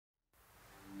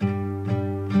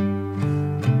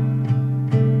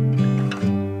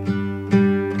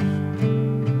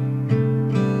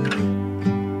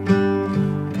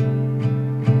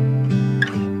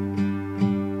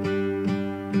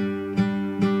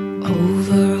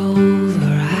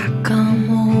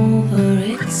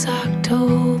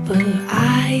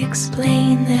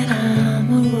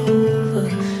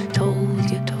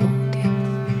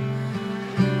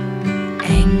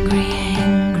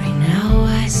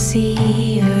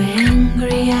see you're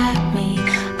angry at me.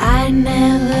 I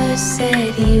never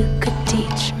said you could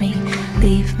teach me.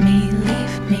 Leave me,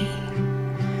 leave me.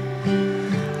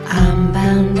 I'm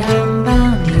bound,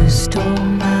 you stole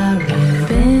my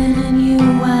ribbon and you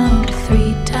wound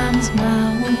 3 times my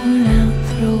worn out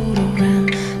throat around.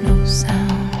 No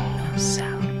sound, no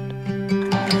sound.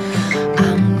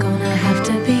 I'm gonna have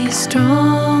to be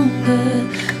stronger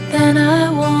than I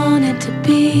wanted to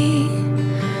be.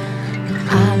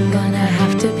 I'm gonna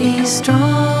have to be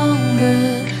stronger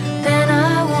than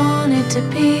I wanted to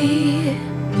be.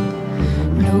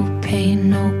 No pain,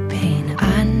 no pain.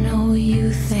 I know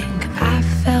you think I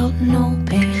felt no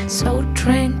pain. So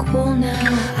tranquil now,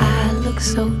 I look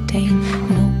so tame.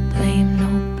 No blame,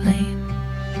 no blame.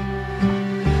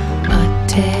 A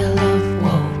tale of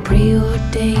woe,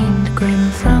 preordained, grim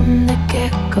from the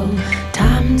get-go.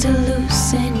 Time to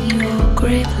loosen your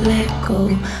grip, let go.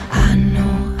 I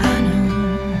know, I know.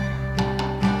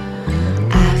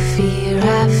 I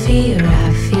fear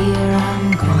I'm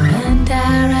gonna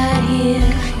die right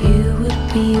here. You would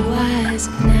be wise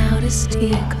now to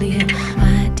steer clear,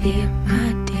 my dear, my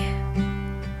dear.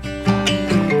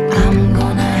 I'm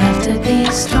gonna have to be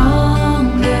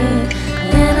stronger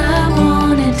than I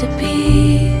wanted to be.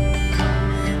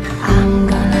 I'm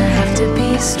gonna have to be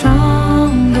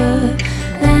stronger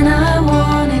than I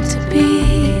wanted to be.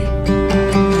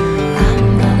 I'm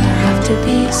gonna have to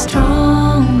be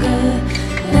stronger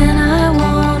than I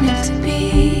wanted to be.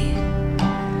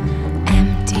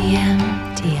 Empty,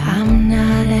 empty, I'm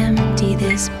not empty.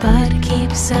 This bud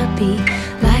keeps a beat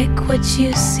like what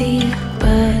you see,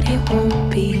 but it won't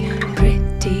be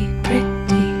pretty,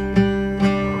 pretty.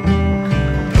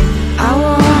 I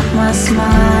want my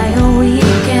smile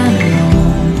weak and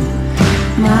alone,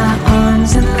 my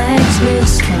arms and legs real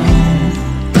strong.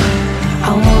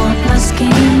 I want my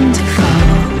skin to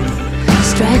fall,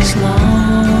 stretch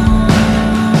long.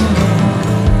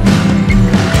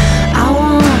 I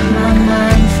want my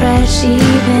mind fresh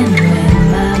even when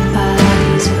my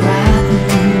body's rotten.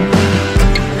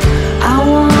 I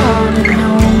wanna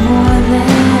know more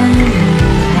than you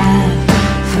have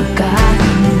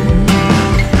forgotten.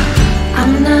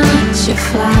 I'm not your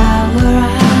flower,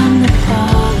 I'm the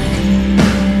pollen.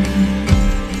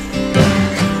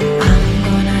 I'm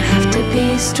gonna have to be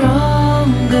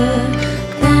stronger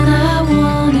than I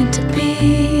wanted to be.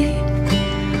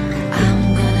 I'm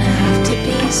gonna have to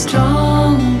be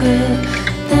stronger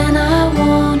than I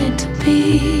wanted to be.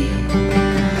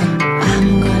 I'm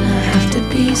gonna have to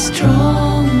be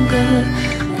stronger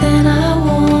than I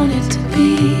wanted to be.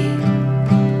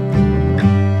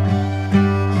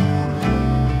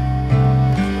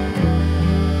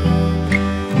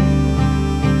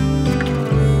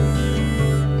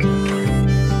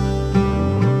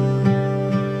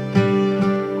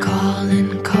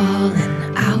 Calling, calling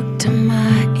out to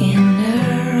my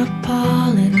inner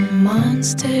appalling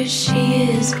monster. She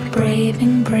is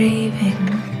braving,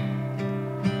 braving.